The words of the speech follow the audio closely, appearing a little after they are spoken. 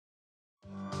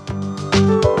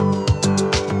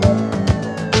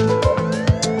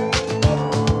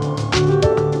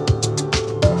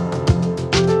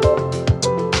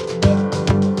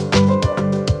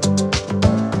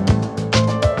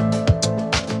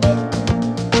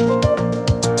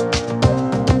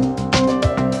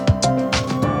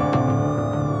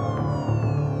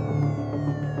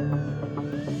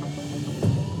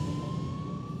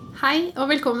Hei og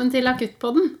velkommen til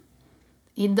Akuttpodden.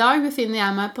 I dag befinner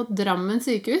jeg meg på Drammen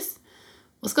sykehus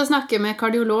og skal snakke med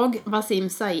kardiolog Wasim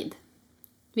Saeed.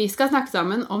 Vi skal snakke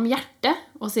sammen om hjerte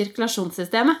og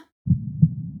sirkulasjonssystemet.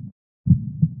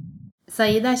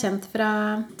 Saeed er kjent fra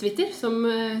Twitter som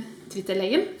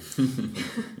Twitter-legen.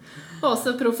 Og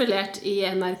også profilert i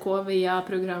NRK via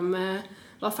programmet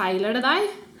Hva feiler det deg?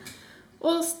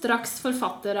 Og straks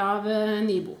forfatter av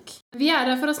ny bok. Vi er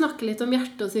her for å snakke litt om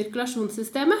hjerte- og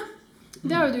sirkulasjonssystemet.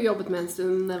 Det har jo du jobbet med en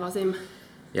stund, Wasim.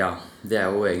 Ja, det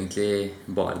er jo egentlig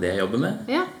bare det jeg jobber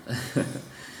med. Ja.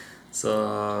 Så,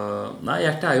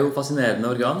 hjertet er jo et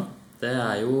fascinerende organ. Det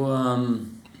er jo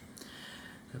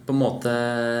på en måte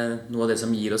noe av det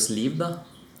som gir oss liv, da.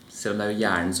 Selv om det er jo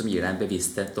hjernen som gir deg en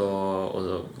bevissthet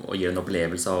og gir en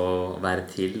opplevelse av å være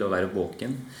til og være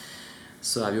våken,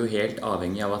 så er vi jo helt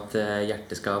avhengig av at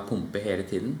hjertet skal pumpe hele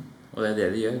tiden. Og det er det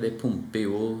det gjør. Det pumper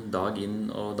jo dag inn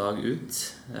og dag ut.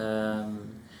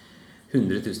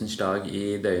 100 000 slag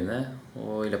i døgnet,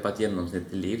 og i løpet av et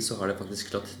gjennomsnittlig liv så har det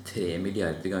faktisk slått 3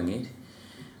 milliarder ganger.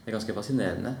 Det er ganske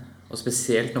fascinerende. Og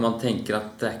spesielt når man tenker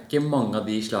at det er ikke mange av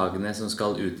de slagene som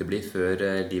skal utebli før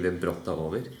livet brått er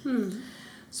over.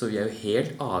 Så vi er jo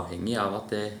helt avhengig av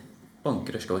at det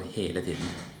banker og slår hele tiden.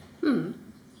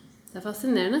 Det er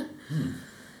fascinerende.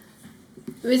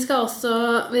 Vi skal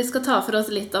ta for oss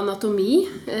litt anatomi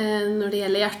når det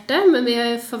gjelder hjertet, men vi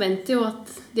forventer jo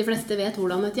at de fleste vet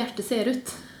hvordan et hjerte ser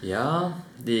ut. Ja,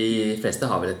 de fleste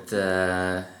har vel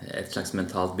et slags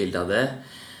mentalt bilde av det.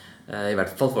 I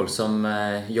hvert fall folk som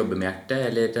jobber med hjertet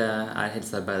eller er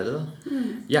helsearbeidere. Da.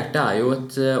 Hjertet er jo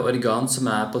et organ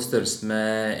som er på størrelse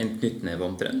med en knyttneve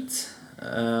omtrent.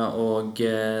 Og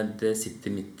det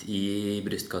sitter midt i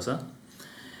brystkassa.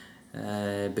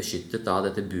 Beskyttet av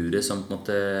dette buret som på en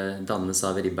måte dannes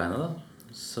av ribbeina. Da.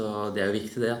 Så det er jo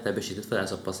viktig det at det er beskyttet, for det er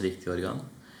et såpass viktig organ.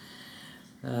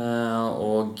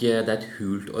 Og det er et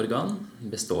hult organ.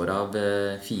 Det består av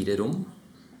 4 rom.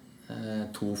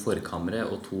 2 forkamre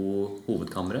og 2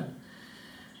 hovedkamre.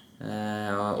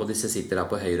 Og disse sitter da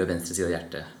på høyre og venstre side av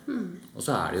hjertet. Og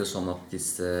så er det jo sånn at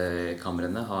disse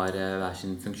kamrene har hver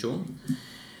sin funksjon.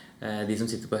 De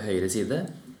som sitter på høyre side,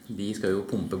 de skal jo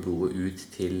pumpe blodet ut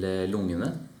til lungene,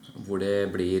 hvor det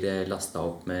blir lastet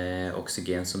opp med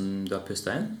oksygen som du har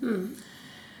pustet inn.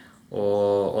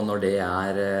 Og når det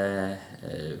er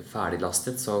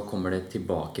ferdiglastet, så kommer det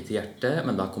tilbake til hjertet,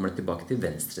 men da kommer det tilbake til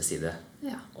venstre side.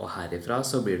 Ja. Og herifra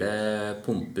så blir det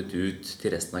pumpet ut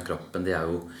til resten av kroppen. Det er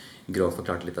jo grovt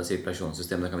forklart litt av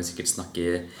sirkulasjonssystemet. Det kan vi sikkert snakke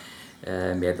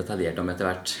mer detaljert om etter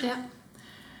hvert. Ja.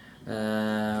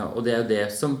 Og det er jo det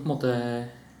som på en måte,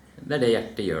 det er det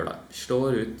hjertet gjør da.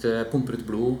 Pumper ut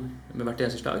blod med hvert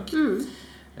eneste slag.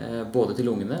 Både til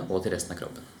lungene og til resten av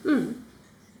kroppen.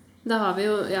 Da har vi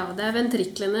jo, det er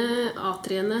ventriklene,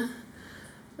 atriene.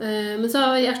 Men så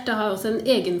har hjertet også en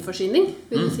egenforsyning.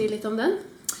 Vil du si litt om den?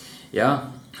 Ja,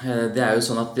 det er jo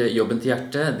sånn at jobben til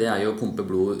hjertet, det er jo å pumpe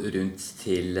blod rundt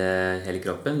til hele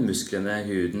kroppen. Musklene,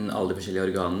 huden, alle de forskjellige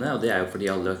organene. Og det er jo fordi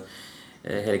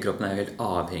hele kroppen er jo helt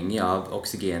avhengig av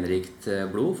oksygenrikt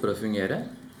blod for å fungere.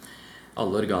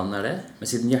 Alle organene er det. Men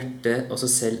siden hjertet også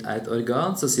selv er et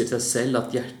organ, så sier det seg selv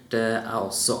at hjertet er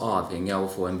også avhengig av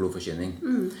å få en blodforsyning.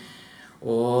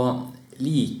 Og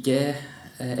like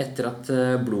etter at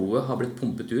blodet har blitt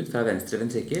pumpet ut fra venstre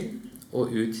ventrikkel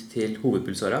og ut til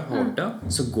hovedpulsåra, aorta,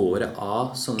 så går det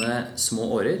av sånne små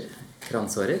årer,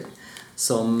 kransårer,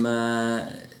 som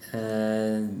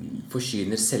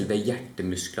forsyner selve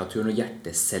hjertemuskulaturen og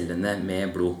hjertecellene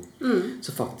med blod.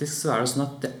 Så faktisk så er det sånn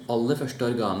at det aller første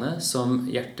organet som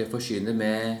hjertet forsyner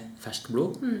med ferskt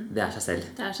blod, det er seg selv.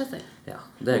 Det er seg selv. Ja,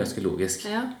 det er ganske logisk.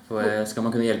 Ja. For skal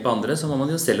man kunne hjelpe andre, så må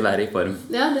man jo selv være i form.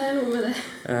 Ja, det er noe med det.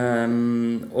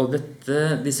 Og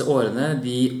disse årene,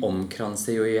 de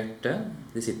omkranser jo i hjertet.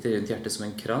 De sitter rundt hjertet som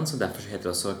en krans, og derfor heter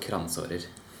det også kransårer.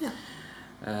 Ja.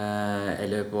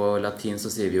 Eller på latin så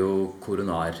sier vi jo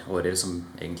koronærårer, som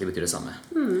egentlig betyr det samme.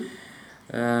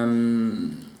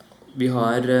 Vi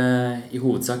har i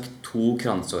hovedsak 2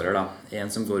 kransårer da. En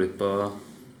som går ut på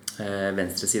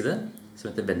venstre side,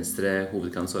 som heter venstre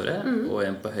hovedkransåre, og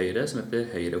en på høyre, som heter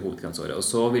høyre hovedkransåre. Og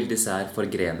så vil disse her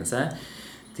forgrene seg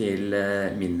til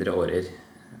mindre årer.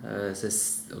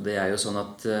 Og det er jo sånn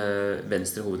at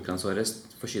venstre hovedkransåre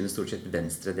forsyner stort sett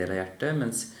venstre del av hjertet,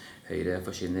 mens høyre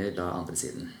forsyner da andre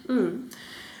siden.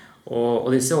 Og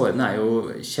disse årene er jo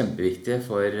kjempeviktige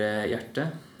for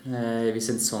hjertet.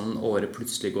 Hvis en sånn åre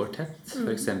plutselig går tett,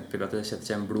 for eksempel at det setter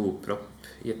seg en blodpropp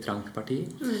i et trangt parti,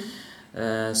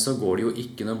 så går det jo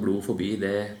ikke noe blod forbi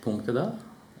det punktet da.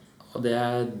 Og det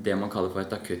er det man kaller for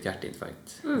et akutt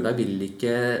hjerteinfarkt. Da vil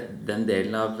ikke den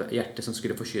delen av hjertet som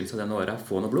skulle forsyne seg den åra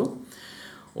få noe blod.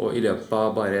 Og i løpet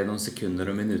av bare noen sekunder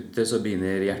og minutter så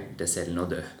begynner hjertecellene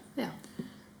å dø. Ja.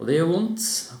 Og det gjør vondt,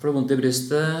 for det er vondt i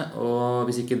brystet, og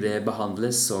hvis ikke det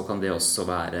behandles, så kan det også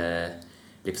være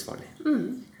livsfarlig.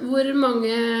 Hvor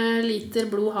mange liter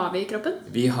blod har vi i kroppen?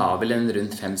 Vi har vel en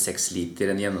rundt 5-6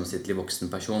 liter, en gjennomsnittlig voksen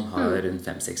person har rundt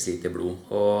 5-6 liter blod.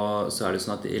 Og så er det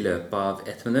sånn at i løpet av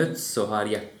 1 minutt så har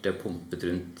hjertet pumpet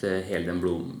rundt hele den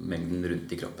blodmengden rundt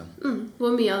i kroppen.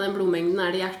 Hvor mye av den blodmengden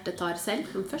er det hjertet tar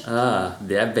selv først?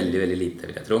 Det er veldig, veldig lite,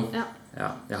 vil jeg tro. Ja.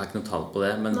 Ja, jeg har ikke noe tall på det,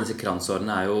 men disse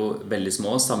kransårene er jo veldig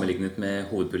små sammenlignet med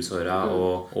hovedpulsåra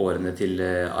og årene til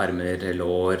armer,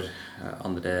 lår,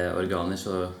 andre organer,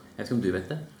 så jeg vet ikke om du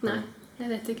vet det? Nei, jeg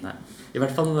vet ikke. Nei. I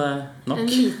hvert fall nok. En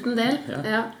liten del,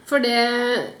 ja. For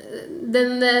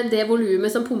det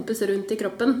volumet som pumpes rundt i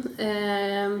kroppen,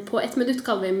 på 1 minutt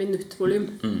kaller vi minuttvolum.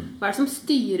 Hva er det som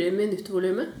styrer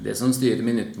minuttvolumet? Det som styrer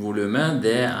minuttvolumet,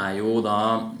 det er jo da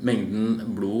mengden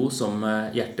blod som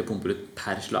hjertet pumper ut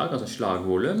per slag, altså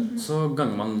slagvolum. Så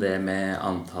ganger man det med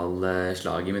antall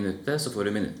slag i minuttet, så får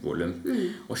du minuttvolum.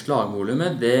 Og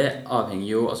slagvolumet, det avhenger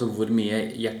jo, altså hvor mye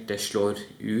hjertet slår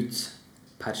ut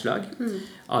per slag,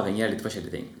 avhenger av litt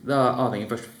forskjellige ting. Det avhenger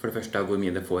for det første av hvor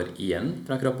mye det får igjen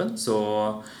fra kroppen. Så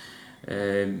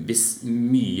hvis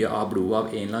mye av blodet av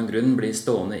en eller annen grunn blir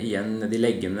stående igjen ned i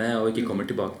leggene og ikke kommer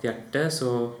tilbake til hjertet, så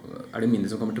er det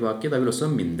mindre som kommer tilbake. Da vil også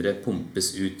mindre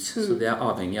pumpes ut. Så det er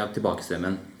avhengig av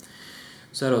tilbakestrømmen.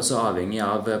 Så er det også avhengig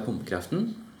av pumpekraften.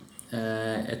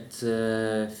 Et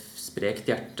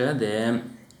sprekt hjerte, det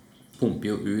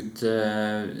pumper jo ut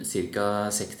ca.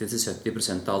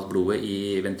 60-70% av alt blodet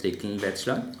i ventrikelen ved et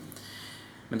slag.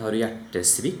 Men har du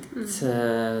hjertesvikt,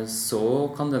 så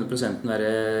kan denne prosenten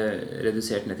være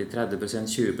redusert ned til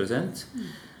 30%, 20%.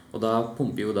 Og da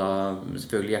pumper jo da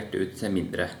selvfølgelig hjertet ut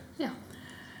mindre. Ja.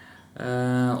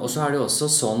 Og så er det jo også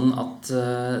sånn at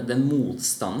den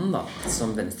motstanden da,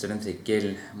 som venstre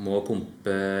ventrikkel må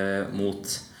pumpe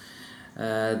mot,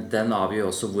 den avgjør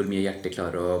også hvor mye hjertet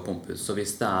klarer å pumpe ut. Så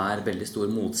hvis det er veldig stor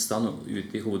motstand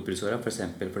ut i hovedpulsåra, for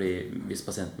eksempel fordi hvis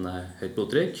pasienten har høyt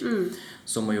blodtrykk,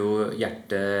 så må jo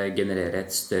hjertet generere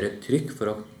et større trykk for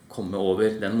å komme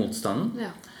over den motstanden.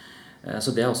 Ja.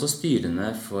 Så det er også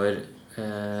styrende for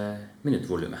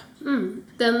minuttvolumet.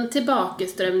 Den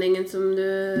tilbakestrømningen som du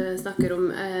snakker om,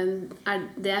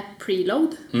 det er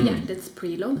preload, hjertets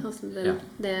preload, altså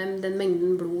den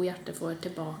mengden blod hjertet får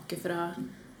tilbake fra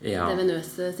den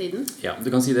venøse siden. Ja, du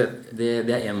kan si det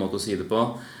er en måte å si det på.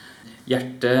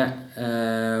 Hjertet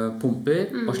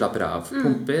pumper og slapper av.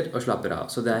 Pumper og slapper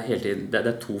av. Så det er hele tiden, det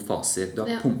er 2 faser. Du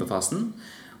har pumpefasen,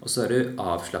 og så har du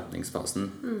avslapningsfasen.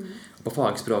 På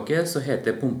fagspråket så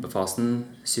heter pumpefasen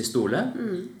systole.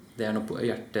 Det er når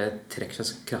hjertet trekker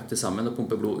seg kraftig sammen og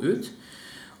pumper blod ut.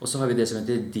 Og så har vi det som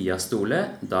heter diastole.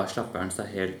 Da slapper den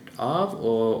seg helt av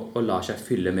og lar seg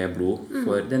fylle med blod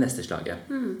for det neste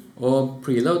slaget. Og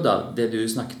preload, da, det du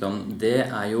snakket om, det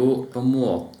er jo på en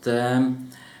måte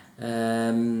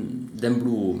den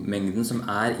blodmengden som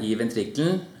er i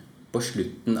ventrikkelen på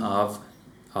slutten av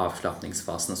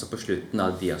avslapningsfasen, altså på slutten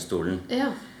av diastolen.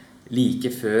 Ja. Like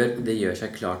før det gjør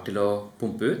seg klart til å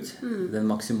pumpe ut, den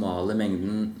maksimale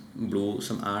mengden blod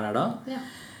som er der da,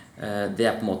 det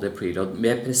er på en måte preload.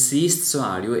 Mer presist så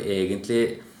er det jo egentlig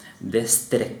det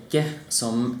strekket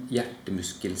som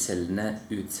hjertemuskelcellene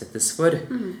utsettes for.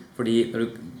 Fordi når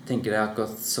du tenker deg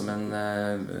akkurat som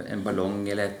en ballong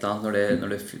eller et eller annet,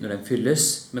 når den fylles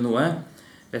med noe,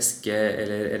 væske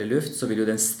eller luft, så vil jo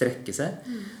den strekke seg.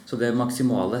 Så det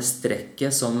maksimale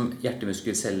strekket som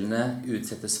hjertemuskelcellene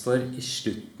utsettes for i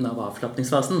slutten av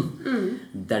avslapningsfasen,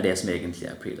 det er det som egentlig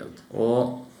er preload.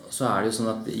 Og så er det jo sånn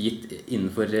at gitt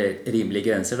innenfor rimelige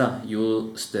grenser, da,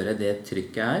 jo større det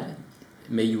trykket er,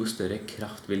 med jo større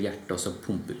kraft vil hjertet også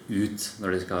pumpe ut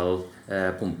når det skal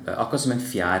pumpe. Akkurat som en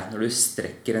fjær. Når du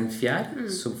strekker en fjær,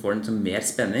 så får den mer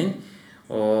spenning,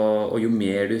 og jo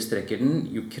mer du strekker den,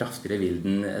 jo kraftigere vil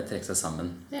den trekke seg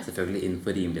sammen. Ja. Selvfølgelig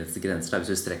innenfor rimelighetsgrenser.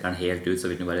 Hvis du strekker den helt ut,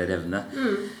 så vil den bare revne.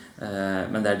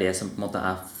 Men det er det som på en måte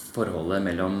er forholdet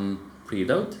mellom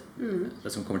preload,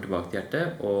 det som kommer tilbake til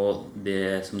hjertet, og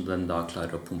det som den da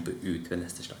klarer å pumpe ut ved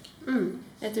neste slag.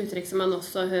 Et uttrykk som man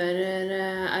også hører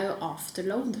er jo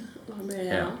afterload. Hva blir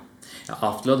det da? Ja,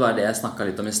 afterload var det jeg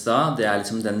snakket litt om i sted. Det er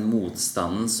liksom den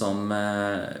motstanden som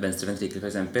venstre ventrikkel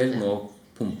for eksempel må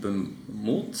pumpe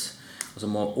mot, og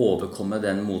så må overkomme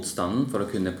den motstanden for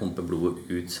å kunne pumpe blodet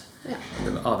ut. Ja.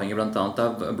 Det avhenger blant annet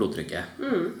av blodtrykket.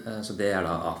 Så det er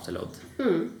da afterload.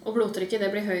 Og blodtrykket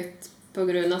det blir høyt på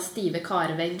grunn av stive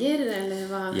karvegger, eller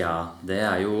hva? Ja, det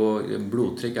er jo,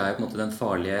 blodtrykk er jo på en måte den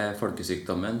farlige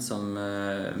folkesykdommen som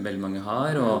veldig mange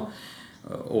har, og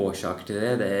Årsaker til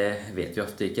det vet vi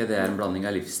ofte ikke. Det en blanding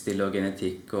av livsstil og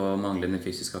genetikk og manglende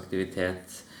fysisk aktivitet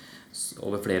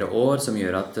over flere år som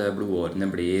gjør at blodårene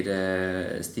blir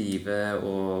stive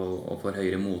og får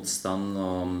høyere motstand.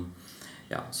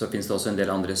 Så finnes det også en del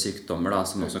andre sykdommer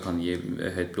som også kan gi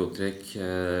høyt blodtrykk,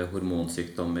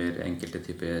 hormonsykdommer, enkelte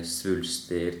typer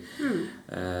svulster.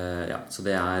 Så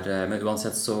det men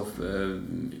uansett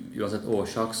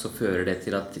årsak så fører det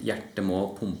til at hjertet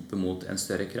må pumpe mot en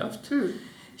større kraft.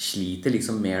 Sliter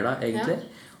liksom mer da, egentlig.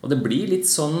 Og det blir litt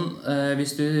sånn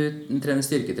hvis du trener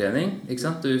styrketrening, ikke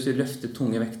sant? Hvis du løfter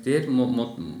tunge vekter,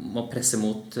 må presse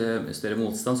mot større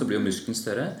motstand, så blir jo muskelen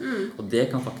større. Og det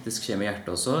kan faktisk skje med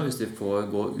hjertet også. Hvis du får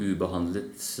gå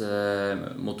ubehandlet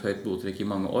mot høyt blodtrykk i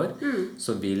mange år,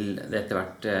 så vil det etter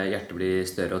hvert hjertet bli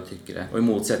større og tykkere. Og i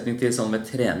motsetning til sånn med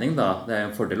trening da, det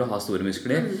en fordel å ha store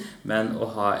muskler, men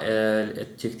å ha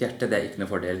et tykt hjerte, det ikke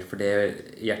noe fordel, for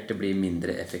det hjertet blir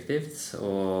mindre effektivt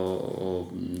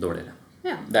og dårligere.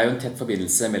 Ja. Det jo en tett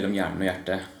forbindelse mellom hjernen og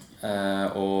hjertet,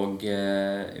 og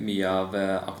mye av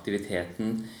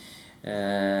aktiviteten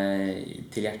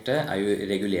til hjertet jo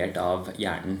regulert av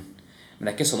hjernen. Men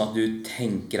det ikke sånn at du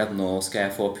tenker at nå skal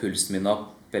jeg få pulsen min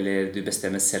opp, eller du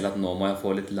bestemmer selv at nå må jeg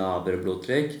få litt lavere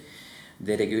blodtrykk.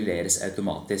 Det reguleres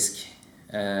automatisk.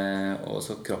 Og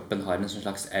så kroppen har en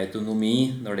slags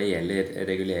autonomi når det gjelder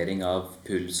regulering av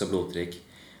puls og blodtrykk.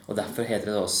 Og derfor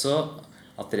heter det også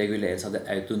at det reguleres av det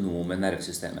autonome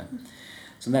nervesystemet.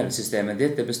 Så nervesystemet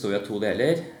ditt det består av to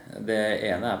deler. Det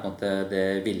ene på en måte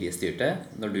det viljestyrte.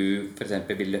 Når du for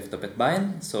eksempel vil løfte opp et bein,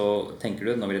 så tenker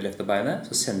du nå vil jeg løfte opp beinet,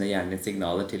 så sender hjernen ditt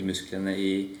signaler til musklene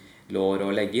i lår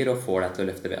og legger og får deg til å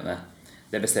løfte benet.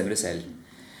 Det bestemmer du selv.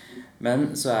 Men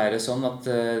så det sånn at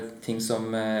ting som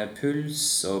puls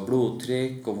og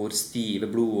blodtrykk og hvor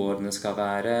stive blodårene skal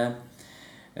være,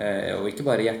 og ikke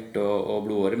bare hjerte og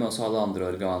blodårer, men også alle andre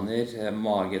organer,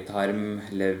 mage, tarm,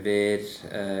 lever,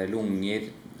 lunger.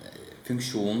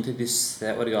 Funksjonen til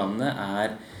disse organene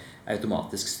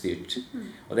automatisk styrt.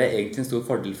 Og det egentlig en stor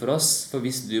fordel for oss, for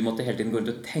hvis du måtte hele tiden gå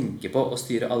rundt og tenke på å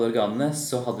styre alle organene,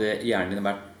 så hadde hjernen din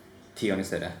vært 10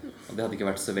 ganger større. Og det hadde ikke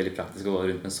vært så veldig praktisk å gå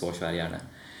rundt med en så svær hjerne.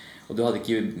 Og du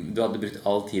hadde brukt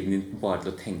all tiden din bare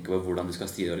til å tenke på hvordan du skal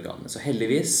styre organene. Så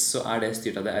heldigvis så det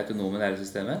styrt av det autonome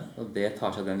nervesystemet, og det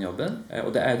tar seg av den jobben.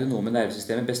 Og det autonome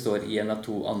nervesystemet består i en av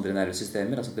to andre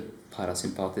nervesystemer, altså det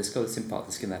parasympatiske og det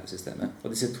sympatiske nervesystemet.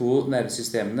 Og disse to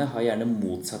nervesystemene har gjerne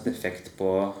motsatt effekt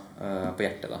på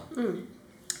hjertet da.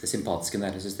 Det sympatiske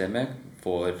nervesystemet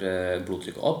får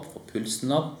blodtrykket opp, får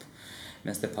pulsen opp,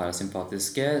 mens det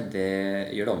parasympatiske, det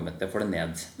gjør det omvendt, det får det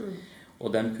ned. Og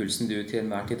den pulsen du til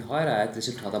enhver tid har et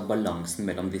resultat av balansen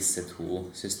mellom disse to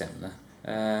systemene.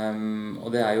 Og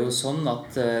det jo sånn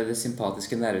at det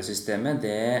sympatiske nervesystemet,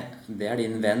 det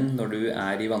din venn når du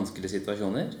i vanskelige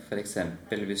situasjoner. For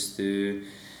eksempel hvis du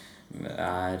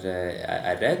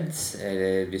redd,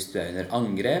 eller hvis du under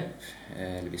angrep,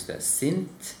 eller hvis du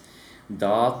sint.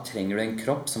 Da trenger du en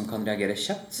kropp som kan reagere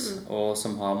kjapt, og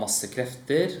som har masse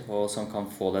krefter, og som kan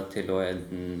få deg til å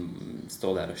enten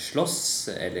stå der og slåss,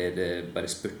 eller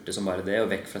bare spurte som bare det, og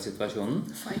vekk fra situasjonen.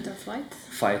 Fight or flight.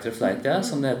 Fight or flight, ja,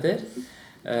 som det heter.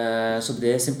 Så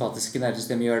det sympatiske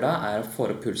nervesystemet gjør da, å få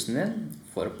opp pulsen din,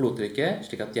 få opp blodtrykket,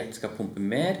 slik at hjertet skal pumpe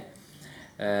mer,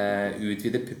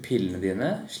 utvide pupillene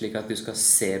dine, slik at du skal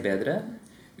se bedre,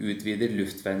 utvider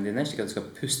luftveiene dine, slik at du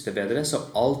skal puste bedre, så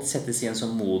alt settes i en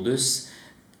sånn modus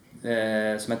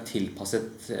som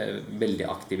tilpasset veldig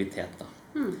aktivitet da.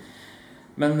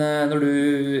 Men når du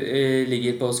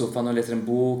ligger på sofaen og leser en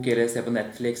bok, eller ser på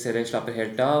Netflix, eller slapper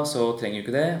helt av, så trenger du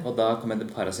ikke det, og da kommer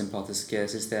det parasympatiske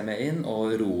systemet inn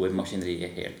og roer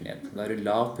maskineriet helt ned. Da har du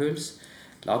lav puls,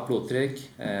 lav blodtrykk,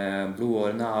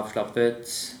 blodårene avslappet,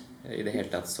 i det hele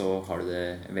tatt så har du det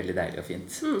veldig deilig og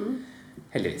fint.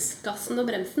 Heldigvis. Gassen og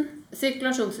bremsen.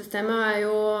 Sirkulasjonssystemet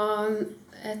jo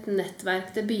et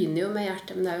nettverk. Det begynner jo med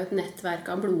hjertet, men det jo et nettverk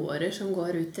av blodårer som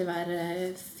går ut til hver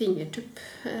fingertupp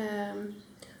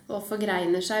og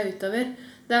forgreiner seg utover.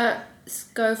 Det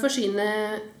skal jo forsyne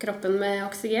kroppen med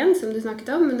oksygen, som du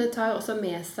snakket om, men det tar jo også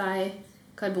med seg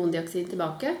karbondioksid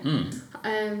tilbake.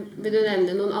 Vil du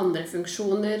nevne noen andre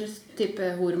funksjoner,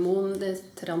 type hormon, det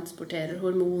transporterer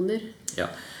hormoner? Ja,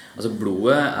 altså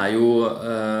blodet jo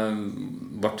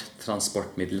vårt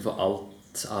transportmiddel for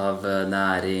alt av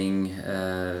næring,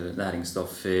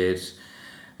 næringsstoffer,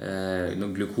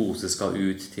 når glukose skal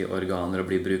ut til organer og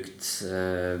bli brukt,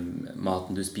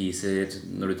 maten du spiser,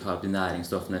 når du tar opp de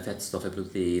næringsstoffene, fettstoffer,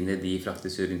 proteiner, de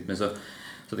fraktes jo rundt med, så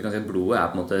du kan si at blodet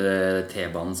på en måte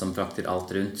T-banen som frakter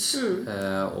alt rundt,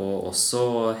 og også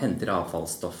henter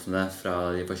avfallsstoffene fra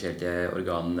de forskjellige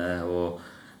organene og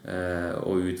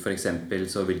Og ut for eksempel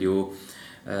så vil jo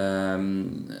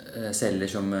celler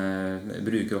som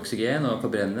bruker oksygen og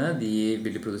forbrenner, de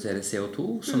vil jo produsere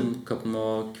CO2 som kroppen må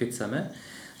kvitte seg med.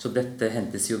 Så dette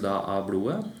hentes jo da av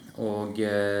blodet og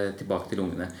tilbake til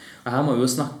lungene. Og her må vi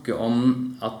jo snakke om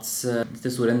at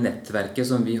det store nettverket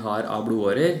som vi har av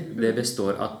blodårer, det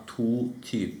består av 2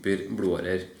 typer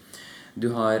blodårer. Du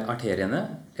har arteriene,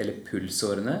 eller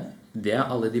pulsårene. Det er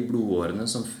alle de blodårene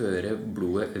som fører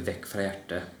blodet vekk fra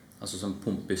hjertet. Altså som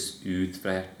pumpes ut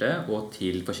fra hjertet og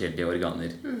til forskjellige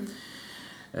organer.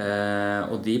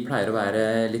 Og de pleier å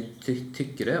være litt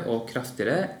tykkere og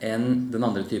kraftigere enn den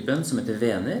andre typen, som heter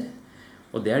vener.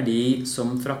 Og det er de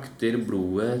som frakter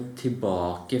blodet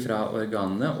tilbake fra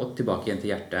organene og tilbake igjen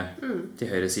til hjertet,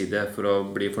 til høyre side, for å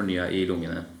bli fornyet i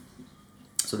lungene.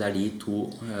 Så det er de 2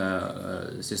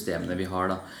 systemene vi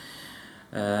har da.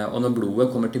 Og når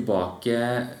blodet kommer tilbake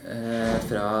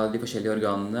fra de forskjellige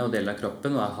organene og delene av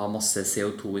kroppen og har masse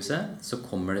CO2 i seg, så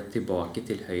kommer det tilbake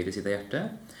til høyre side av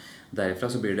hjertet. Derfra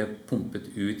så blir det pumpet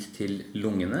ut til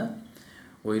lungene.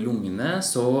 Og i lungene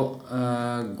så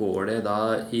går det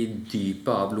da i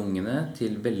dypet av lungene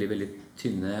til veldig, veldig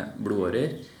tynne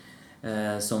blodårer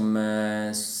som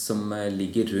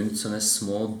ligger rundt sånne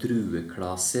små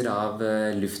drueklaser av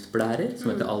luftblærer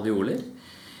som heter alveoler.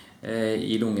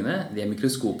 I lungene. De er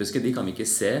mikroskopiske, de kan vi ikke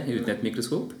se uten et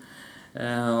mikroskop.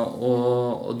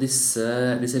 Og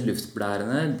disse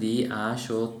luftblærene, de er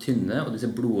så tynne, og disse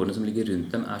blodårene som ligger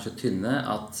rundt dem er så tynne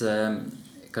at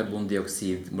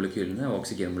karbondioksidmolekylene og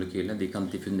oksygenmolekylene, de kan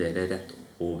diffundere rett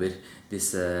over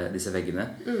disse veggene.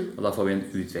 Og da får vi en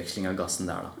utveksling av gassen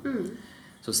der da.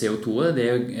 Så CO2 det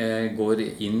går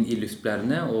inn i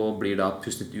luftblærene og blir da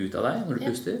pustet ut av deg når du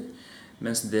puster.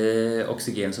 Mens det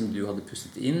oksygen som du hadde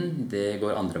pustet inn, det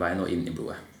går andre veien og inn i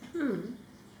blodet.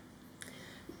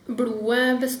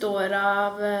 Blodet består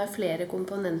av flere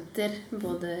komponenter,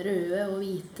 både røde og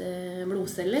hvite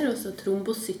blodceller, og så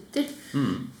trombocytter,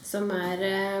 som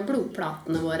er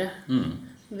blodplatene våre.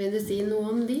 Vil du si noe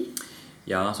om de?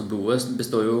 Ja, så blodet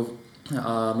består jo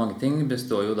av mange ting.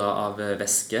 Består jo da av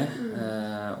væske,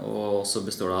 og så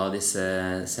består det av disse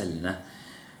cellene.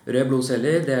 Røde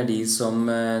blodceller, det er de som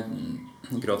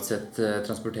grovt sett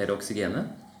transporterer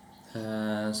oksygenet.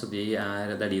 Så det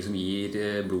er de som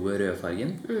gir blodet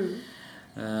rødfargen.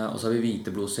 Og så har vi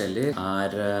hvite blodceller.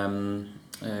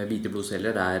 Hvite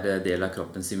blodceller er del av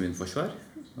kroppens immunforsvar.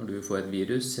 Når du får et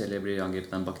virus eller blir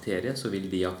angrepet av en bakterie, så vil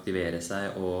de aktivere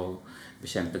seg og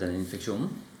bekjempe den infeksjonen.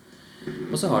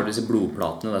 Og så har du disse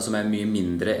blodplatene da, som er mye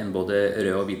mindre enn både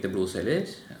røde og hvite blodceller.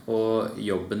 Og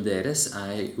jobben deres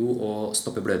er jo å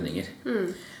stoppe blødninger.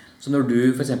 Så når du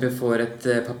for eksempel får et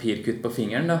papirkutt på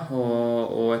fingeren da,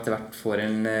 og etter hvert får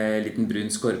en liten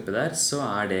brun skorpe der, så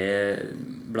er det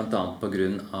blant annet på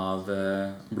grunn av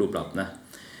blodplatene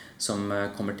som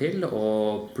kommer til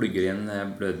og plugger igjen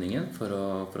blødningen for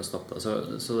å stoppe det.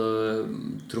 Så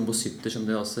trombocytter, som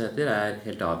det også heter, er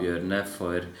helt avgjørende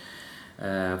for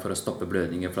å stoppe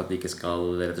blødninger, for at vi ikke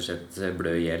skal rett og slett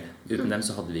blø i hjel. Uten dem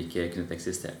så hadde vi ikke kunnet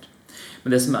eksistert.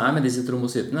 Men det som er med disse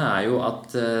trombocyttene er jo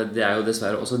at det er jo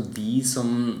dessverre også de som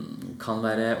kan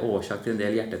være årsak til en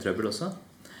del hjertetrøbbel også.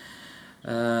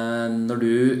 Når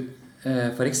du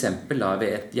for eksempel da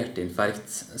ved et hjerteinfarkt,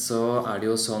 så er det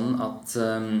jo sånn at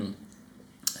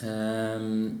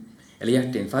eller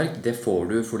hjerteinfarkt, det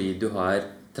får du fordi du har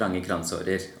trange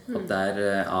kransårer. Og det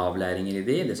er avlæringer i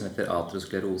det som heter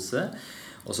aterosklerose.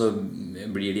 Og så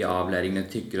blir de avlæringene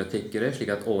tykkere og tykkere, slik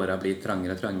at åra blir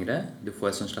trangere og trangere. Du får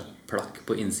et sånt slags plakk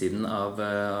på innsiden av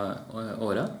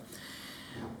åra.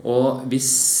 Og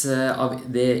hvis det er en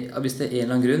eller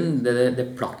annen grunn det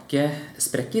plakket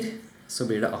sprekker, så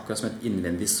blir det akkurat som et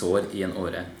innvendig sår i en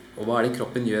åre. Og hva er det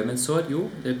kroppen gjør med et sår? Jo,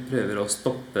 det prøver å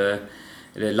stoppe,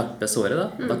 eller lappe såret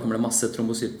da. Da kommer det masse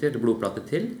trombocytter, blodplater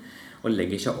til, og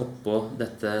legger seg oppå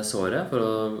dette såret for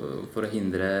å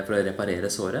reparere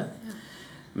såret.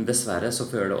 Men dessverre så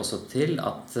fører det også til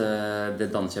at det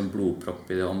danner seg en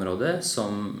blodpropp i det området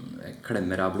som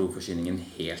klemmer av blodforsyningen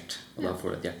helt, og da får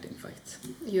du et hjerteinfarkt.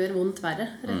 Gjør vondt verre,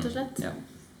 rett og slett. Ja.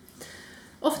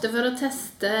 Ofte for å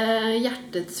teste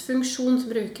hjertets funksjon så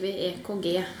bruker vi EKG.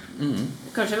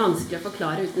 Kanskje vanskelig å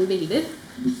forklare uten bilder,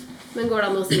 men går det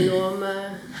an å si noe om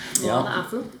hva det er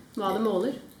for noe? Hva det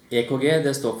måler? EKG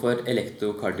det står for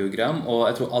elektrokardiogram, og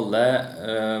jeg tror alle,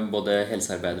 både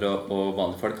helsearbeidere og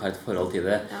vanlige folk, har et forhold til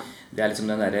det. Ja. Det er liksom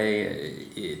den der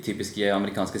typiske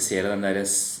amerikanske serien, den der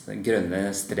grønne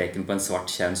streken på en svart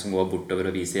skjerm som går bortover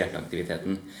og viser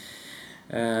hjerteaktiviteten.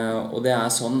 Og det er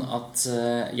sånn at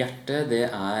hjertet det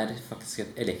er faktisk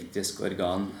et elektrisk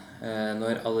organ.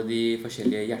 Når alle de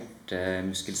forskjellige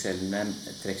hjertemuskelcellene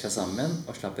trekker seg sammen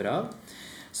og slapper av,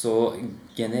 så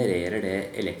genererer det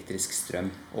elektrisk strøm.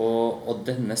 Og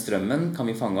denne strømmen kan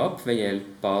vi fange opp ved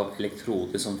hjelp av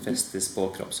elektroder som festes på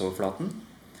kroppsoverflaten,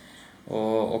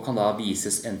 og kan da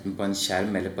vises enten på en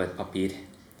skjerm eller på et papir.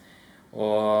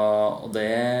 Og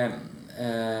det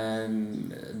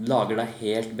lager da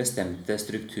helt bestemte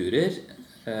strukturer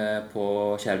på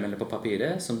skjermen eller på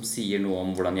papiret som sier noe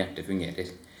om hvordan hjertet fungerer.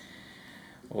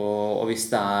 Og hvis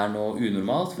det noe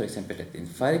unormalt, for eksempel et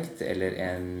infarkt eller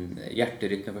en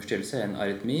hjerterytmeforstyrrelse, en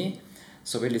arytmi,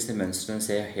 så vil disse mønstrene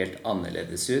se helt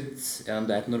annerledes ut enn om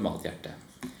det et normalt hjerte.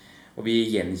 Og vi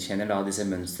gjenkjenner da disse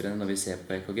mønstrene når vi ser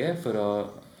på EKG for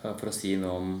å si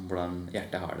noe om hvordan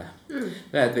hjertet har det.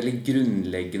 Det et veldig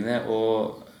grunnleggende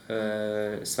og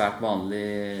en svært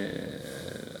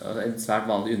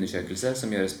vanlig undersøkelse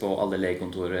som gjøres på alle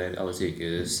legekontorer, alle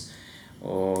sykehus,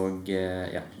 og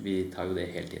ja, vi tar jo det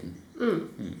hele tiden.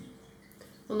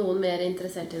 Og noen mer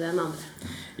interessert i det enn andre?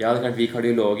 Ja, det klart vi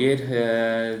kardiologer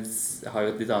har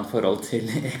jo et litt annet forhold til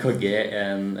EKG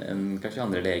enn kanskje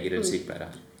andre leger eller sykepleiere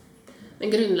har. Men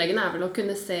grunnleggende vel å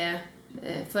kunne se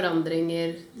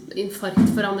forandringer,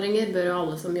 infarktforandringer bør jo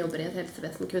alle som jobber i et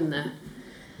helsevesen kunne.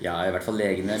 Ja, i hvert fall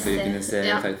legene bør kunne se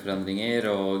infarktforandringer,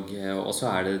 og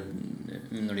så det,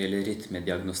 når det gjelder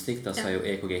rytmediagnostikk, da så jo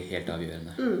EKG helt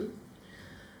avgjørende.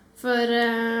 For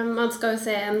man skal jo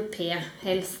se en P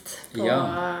helst på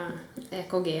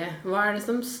EKG. Hva det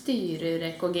som styrer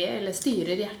EKG, eller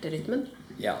styrer hjerterytmen?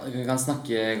 Ja, vi kan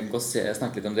snakke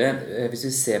litt om det. Hvis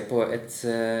vi ser på et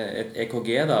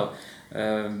EKG da,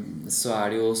 så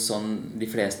det jo sånn, de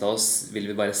fleste av oss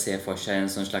vil vi bare se for seg en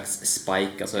sånn slags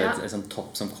spike, altså et sånn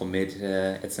topp som kommer,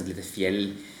 et sånt lite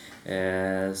fjell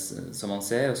som man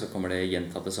ser, og så kommer det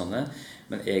gjentatte sånne.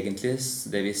 Men egentlig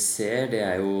det vi ser, det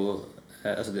jo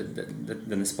altså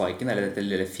denne spiken, eller dette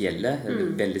lille fjellet,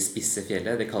 veldig spisse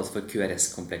fjellet, det kalles for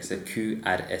QRS-komplekset,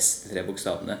 QRS, 3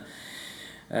 bokstavene.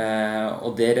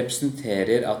 Og det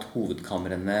representerer at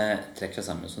hovedkamrene trekker seg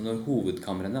sammen. Så når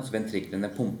hovedkamrene, altså ventriklene,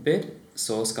 pumper,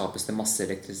 så skapes det masse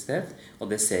elektrisitet,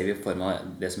 og det ser vi i form av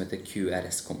det som heter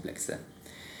QRS-komplekset.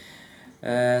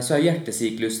 Så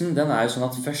hjertesiklusen, den jo sånn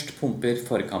at først pumper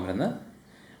forkamrene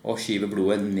og skyver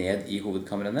blodet ned i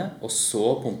hovedkamrene, og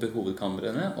så pumper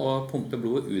hovedkamrene og pumper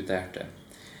blodet ut av hjertet.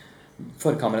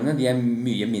 Forkamrene de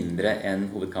mye mindre enn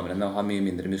hovedkamrene og har mye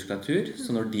mindre muskulatur,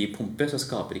 så når de pumper så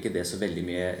skaper ikke det så veldig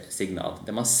mye signal.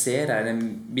 Det man ser en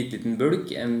bitteliten bulk,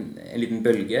 en liten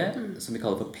bølge som vi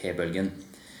kaller for P-bølgen.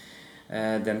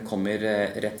 Den kommer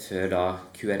rett før da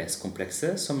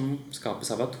QRS-komplekset som skapes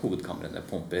av at hovedkamrene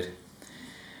pumper.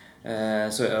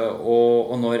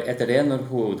 Og etter det, når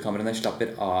hovedkamrene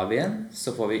slapper av igjen,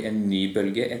 så får vi en ny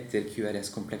bølge etter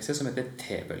QRS-komplekset som heter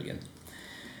T-bølgen.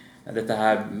 Dette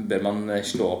her bør man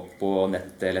slå opp på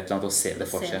nettet eller et eller annet og se det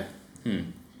for seg.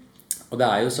 Og det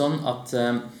jo sånn at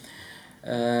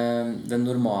den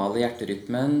normale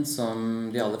hjerterytmen som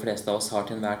de aller fleste av oss har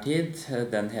til enhver tid,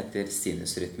 den heter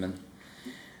sinusrytmen.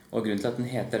 Og grunnen til at den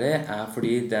heter det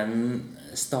fordi den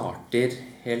starter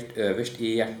helt øverst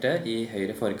i hjertet, i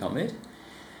høyre forkammer,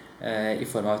 i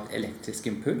form av et elektrisk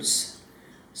impuls,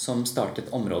 som startet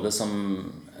et område som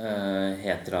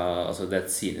heter, altså det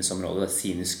et sinusområde,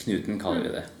 sinusknuten kaller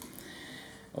vi det.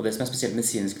 Og det som spesielt med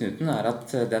sinusknuten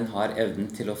at den har evnen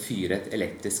til å fyre et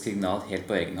elektrisk signal helt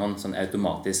på egen hånd, sånn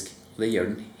automatisk. Og det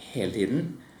gjør den hele tiden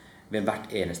ved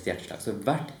hvert eneste hjerteslag. Så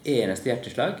hvert eneste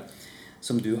hjerteslag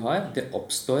som du har, det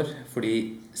oppstår fordi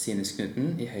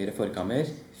sinusknuten i høyre forkammer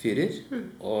fyrer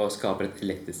og skaper et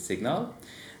elektrisk signal.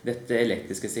 Dette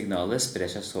elektriske signalet sprer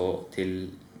seg så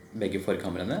til begge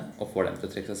forkamrene og får dem til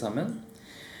å trekke seg sammen.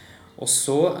 Og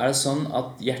så det sånn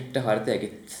at hjertet har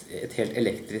et helt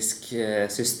elektrisk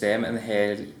system, en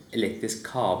hel elektrisk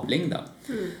kabling da.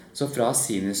 Så fra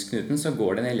sinusknuten så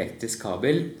går det en elektrisk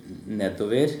kabel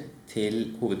nedover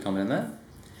til hovedkamrene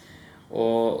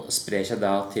og sprer seg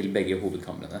da til begge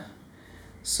hovedkamrene.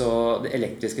 Så det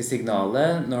elektriske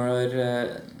signalet, når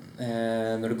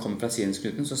det kommer fra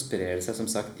sinusknuten, så sprer det seg som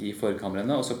sagt i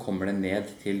forkamrene, og så kommer det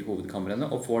ned til hovedkamrene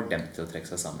og får dem til å trekke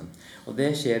seg sammen. Og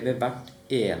det skjer ved hvert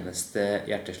eneste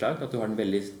hjerteslag, at du har den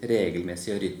veldig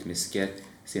regelmessige og rytmiske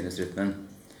sinusrytmen.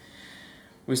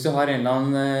 Og hvis du har en eller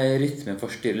annen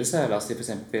rytmeforstyrrelse, la oss si for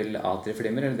eksempel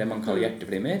atrieflimmer, eller det man kaller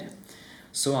hjerteflimmer,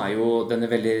 så jo denne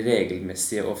veldig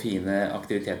regelmessige og fine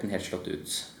aktiviteten helt slått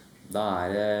ut. Da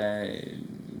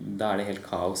det helt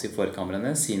kaos i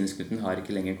forkamrene. Sinusknuten har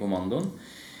ikke lenger kommandoen,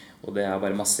 og det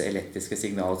bare masse elektriske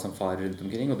signaler som farer rundt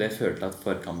omkring, og det fører til at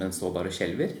forkamrene står bare og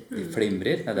skjelver. De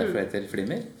flimrer, det derfor det heter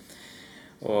flimmer,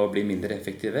 og blir mindre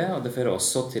effektive, og det fører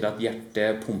også til at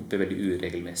hjertet pumper veldig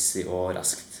uregelmessig og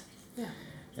raskt.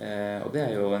 Og det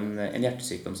jo en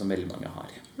hjertesykdom som veldig mange har.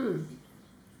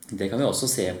 Det kan vi også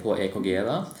se på EKG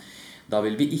da. Da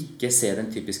vil vi ikke se den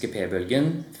typiske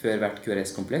P-bølgen før hvert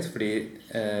QRS-kompleks, fordi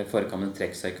forkammen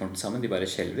trekker seg ikke ordentlig sammen, de bare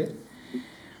skjelver.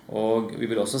 Og vi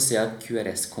vil også se at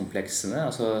QRS-kompleksene,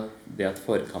 altså det at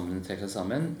forkammene trekker seg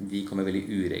sammen, de kommer veldig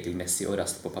uregelmessig og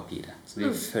raskt på papiret. Så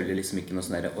de følger liksom ikke noe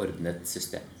sånn der ordnet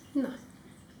system. Nei.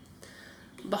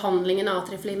 Behandlingen av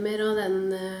atrieflimmer og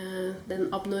den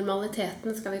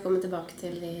abnormaliteten skal vi komme tilbake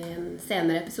til i en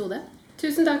senere episode.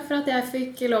 Tusen takk for at jeg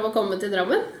fikk lov å komme til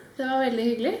Drammen. Det var veldig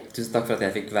hyggelig. Tusen takk for at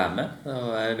jeg fikk være med. Det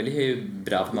var veldig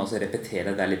bra for meg å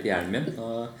repetere det litt i hjernen min.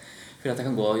 Og for at jeg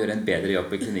kan gå og gjøre en bedre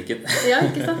jobb i klinikken. Ja,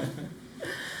 ikke sant?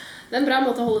 Det er en bra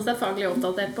måte å holde seg faglig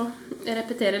oppdatert på.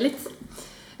 Repetere litt.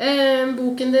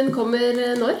 Boken din kommer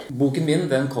når? Boken min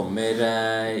den kommer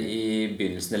i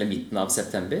begynnelsen eller midten av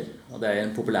september. Og det er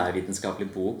en populærvitenskapelig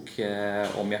bok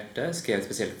om hjertet, skrevet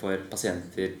spesielt for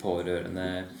pasienter, pårørende,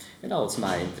 eller alle som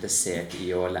er interessert i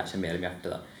å lære seg mer om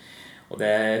hjertet da. Og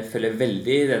det følger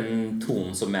veldig den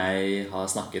tonen som jeg har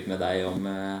snakket med deg om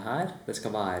her. Det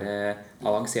skal være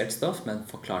avansert stoff, men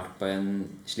forklart på en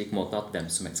slik måte at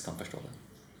hvem som helst kan forstå det.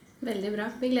 Veldig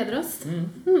bra. Vi gleder oss.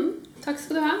 Takk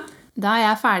skal du ha. Da er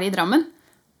jeg ferdig i Drammen.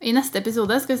 I neste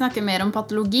episode skal vi snakke mer om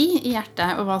patologi i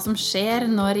hjertet, og hva som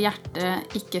skjer når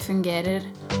hjertet ikke fungerer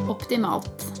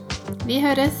optimalt. Vi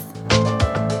høres!